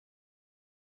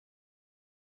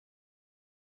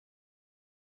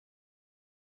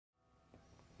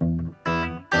Hey,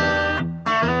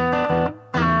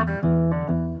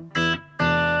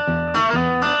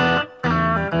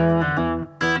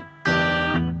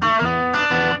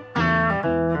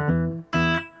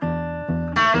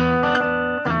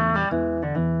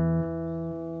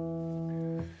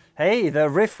 the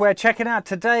riff we're checking out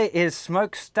today is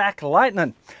Smokestack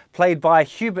Lightning, played by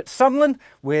Hubert Sumlin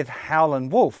with Howlin'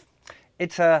 Wolf.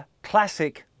 It's a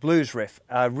classic blues riff,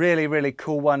 a really, really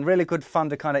cool one, really good fun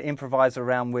to kind of improvise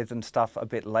around with and stuff a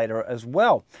bit later as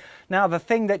well. Now, the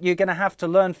thing that you're going to have to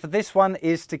learn for this one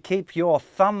is to keep your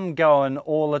thumb going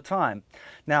all the time.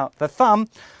 Now, the thumb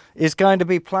is going to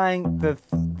be playing the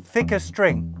thicker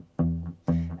string.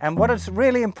 And what is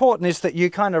really important is that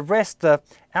you kind of rest the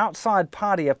outside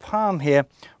part of your palm here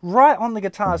right on the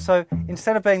guitar. So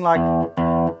instead of being like,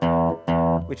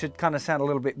 which would kind of sound a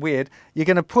little bit weird, you're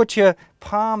going to put your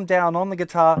palm down on the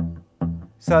guitar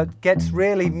so it gets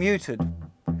really muted.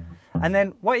 And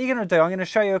then what you're going to do, I'm going to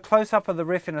show you a close-up of the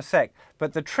riff in a sec,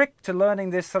 but the trick to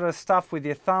learning this sort of stuff with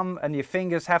your thumb and your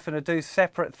fingers having to do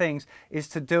separate things is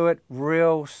to do it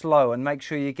real slow and make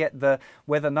sure you get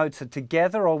whether notes are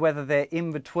together or whether they're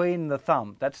in between the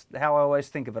thumb. That's how I always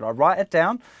think of it. I write it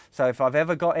down, so if I've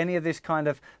ever got any of this kind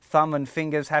of thumb and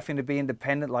fingers having to be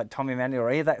independent like Tommy Manuel or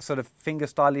any of that sort of finger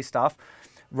styly stuff,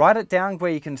 write it down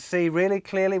where you can see really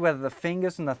clearly whether the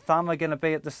fingers and the thumb are going to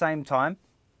be at the same time.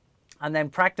 And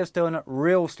then practice doing it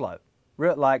real slow,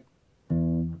 real like.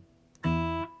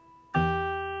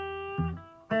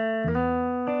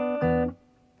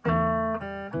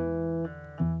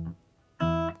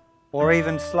 Or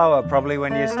even slower probably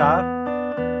when you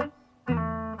start.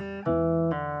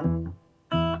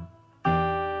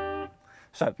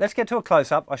 So let's get to a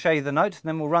close-up. I'll show you the notes and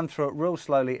then we'll run through it real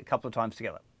slowly a couple of times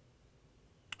together.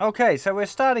 Okay, so we're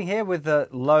starting here with the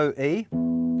low E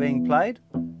being played.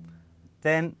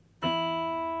 Then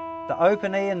the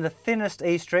open E and the thinnest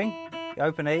E string, the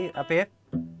open E up here,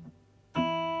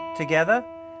 together.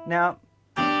 Now,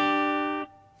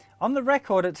 on the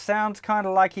record it sounds kind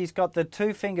of like he's got the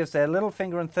two fingers there, little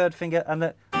finger and third finger, and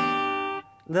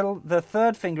the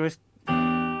third finger is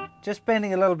just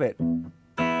bending a little bit.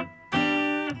 But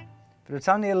it's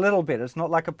only a little bit, it's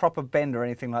not like a proper bend or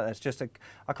anything like that, it's just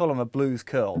I call them a blues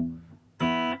curl.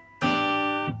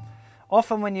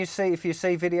 Often when if you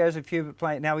see videos of Hubert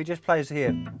playing, now he just plays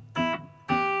here.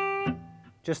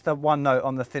 Just the one note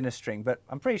on the thinnest string, but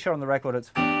I'm pretty sure on the record it's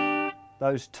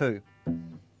those two.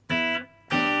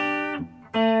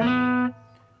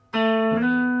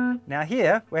 Now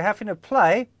here, we're having to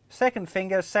play second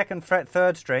finger, second fret,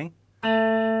 third string.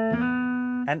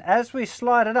 And as we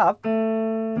slide it up,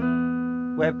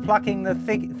 we're plucking the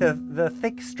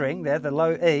thick string there, the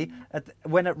low E,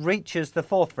 when it reaches the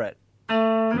fourth fret.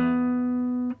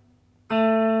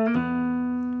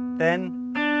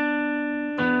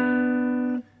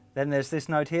 Then there's this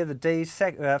note here, the D,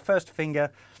 first finger,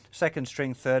 second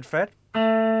string, third fret.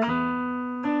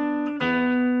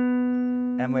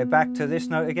 And we're back to this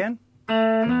note again.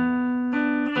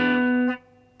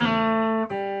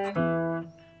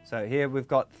 So here we've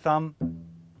got thumb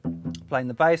playing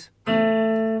the bass.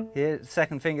 Here,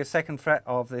 second finger, second fret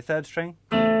of the third string.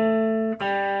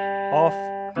 Off,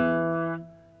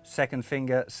 second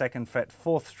finger, second fret,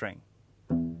 fourth string.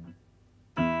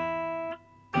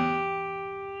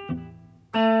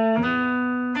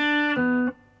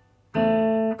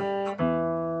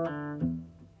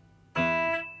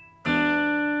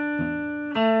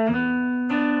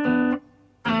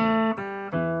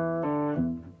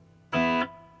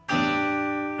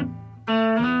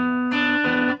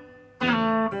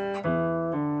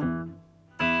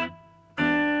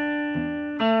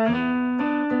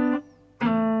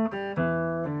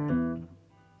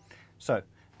 So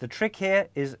the trick here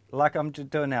is like I'm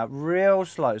doing now, real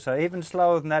slow. So even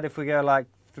slower than that if we go like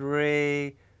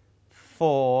 3,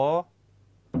 4.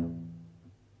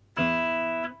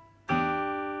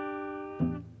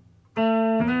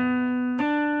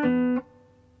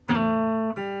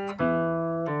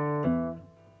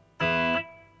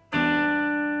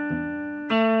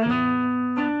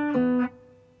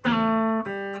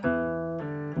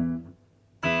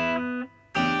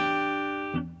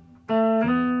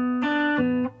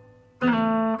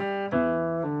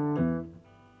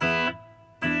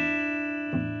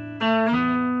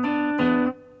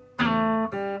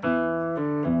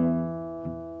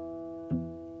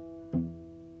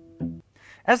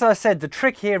 As I said, the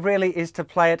trick here really is to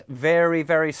play it very,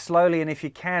 very slowly, and if you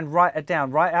can, write it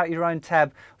down. Write out your own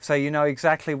tab so you know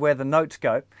exactly where the notes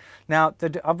go. Now,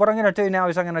 what I'm going to do now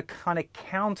is I'm going to kind of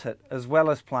count it as well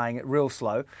as playing it real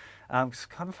slow. It's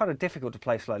kind of difficult to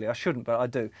play slowly. I shouldn't, but I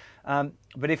do.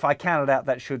 But if I count it out,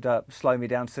 that should slow me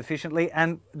down sufficiently.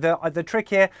 And the trick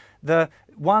here, the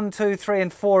 1, 2, 3,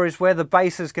 and 4 is where the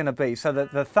bass is going to be. So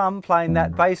that the thumb playing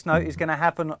that bass note is going to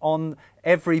happen on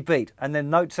every beat. And then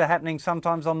notes are happening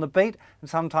sometimes on the beat and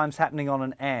sometimes happening on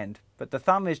an and. But the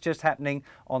thumb is just happening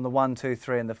on the 1, 2,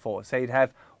 3, and the 4. So you'd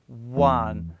have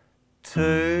 1,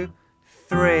 2,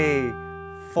 3,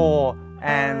 4,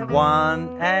 and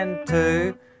 1, and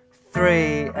 2,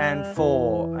 3, and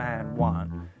 4, and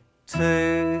 1,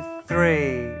 2,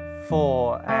 3,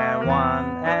 4, and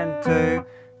 1, and 2,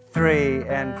 3,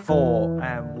 and 4,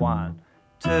 and 1,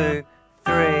 2,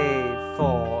 3,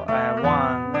 4, and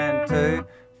 1, and 2,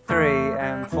 3,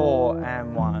 and 4,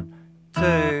 and 1,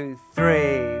 2,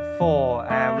 3, 4,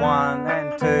 and 1,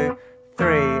 and 2,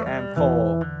 3, and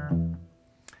 4.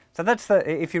 So that's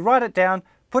if you write it down,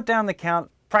 put down the count,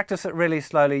 practice it really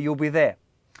slowly, you'll be there.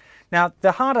 Now,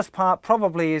 the hardest part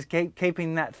probably is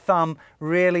keeping that thumb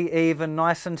really even,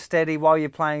 nice and steady while you're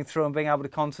playing through and being able to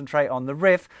concentrate on the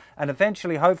riff and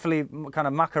eventually, hopefully, kind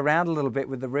of muck around a little bit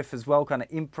with the riff as well, kind of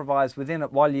improvise within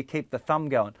it while you keep the thumb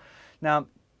going. Now,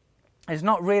 there's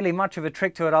not really much of a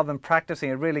trick to it other than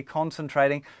practicing and really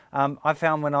concentrating. I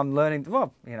found when I'm learning,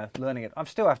 well, you know, learning it, I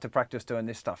still have to practice doing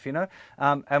this stuff, you know.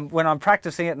 And when I'm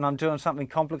practicing it and I'm doing something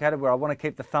complicated where I want to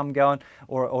keep the thumb going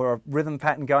or a rhythm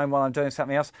pattern going while I'm doing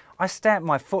something else, I stamp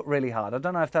my foot really hard. I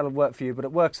don't know if that'll work for you, but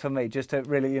it works for me just to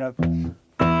really, you know.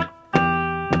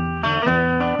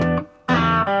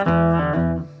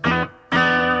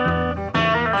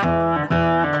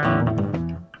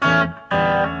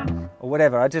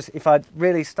 Whatever, if I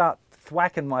really start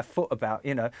thwacking my foot about,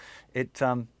 you know, it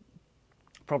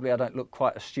probably I don't look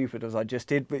quite as stupid as I just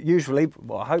did, but usually,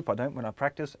 well, I hope I don't when I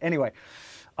practice. Anyway,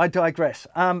 I digress.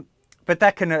 But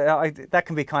that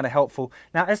can be kind of helpful.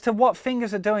 Now, as to what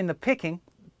fingers are doing the picking,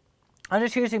 I'm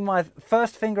just using my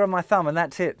first finger and my thumb, and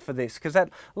that's it for this, because a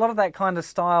lot of that kind of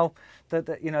style,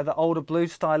 that you know, the older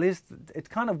blues style it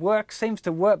kind of seems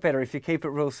to work better if you keep it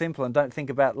real simple and don't think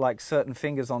about like certain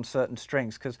fingers on certain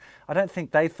strings, because I don't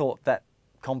think they thought that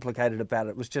complicated about it.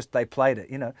 It was just they played it,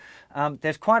 you know.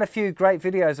 There's quite a few great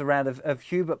videos around of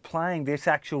Hubert playing this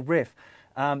actual riff.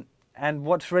 And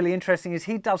what's really interesting is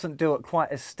he doesn't do it quite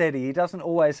as steady. He doesn't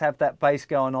always have that bass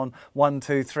going on 1,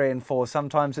 2, 3, and 4.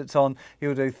 Sometimes it's on,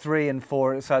 he'll do 3 and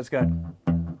 4, so it's going.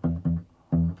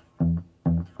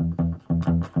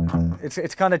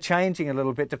 It's kind of changing a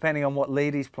little bit depending on what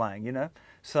lead he's playing, you know.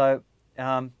 So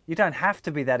you don't have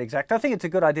to be that exact. I think it's a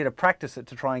good idea to practice it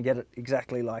to try and get it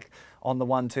exactly like on the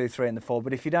 1, 2, 3, and the 4.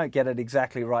 But if you don't get it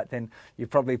exactly right, then you're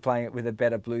probably playing it with a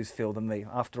better blues feel than me.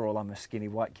 After all, I'm a skinny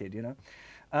white kid, you know.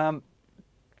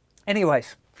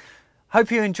 Anyways,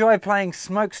 hope you enjoy playing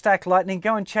Smokestack Lightning.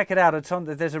 Go and check it out. It's on.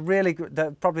 There's a really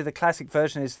good, probably the classic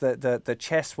version is the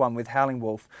chess one with Howling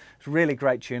Wolf. It's a really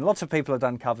great tune. Lots of people have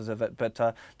done covers of it, but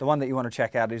the one that you want to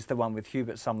check out is the one with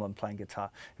Hubert Sumlin playing guitar,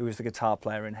 who is the guitar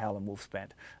player in Howling Wolf's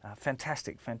band.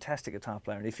 Fantastic guitar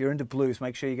player. And if you're into blues,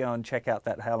 make sure you go and check out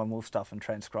that Howling Wolf stuff and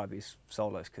transcribe his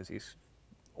solos, because he's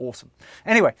awesome.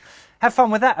 Anyway, have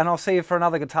fun with that, and I'll see you for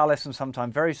another guitar lesson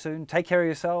sometime very soon. Take care of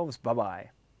yourselves.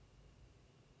 Bye-bye.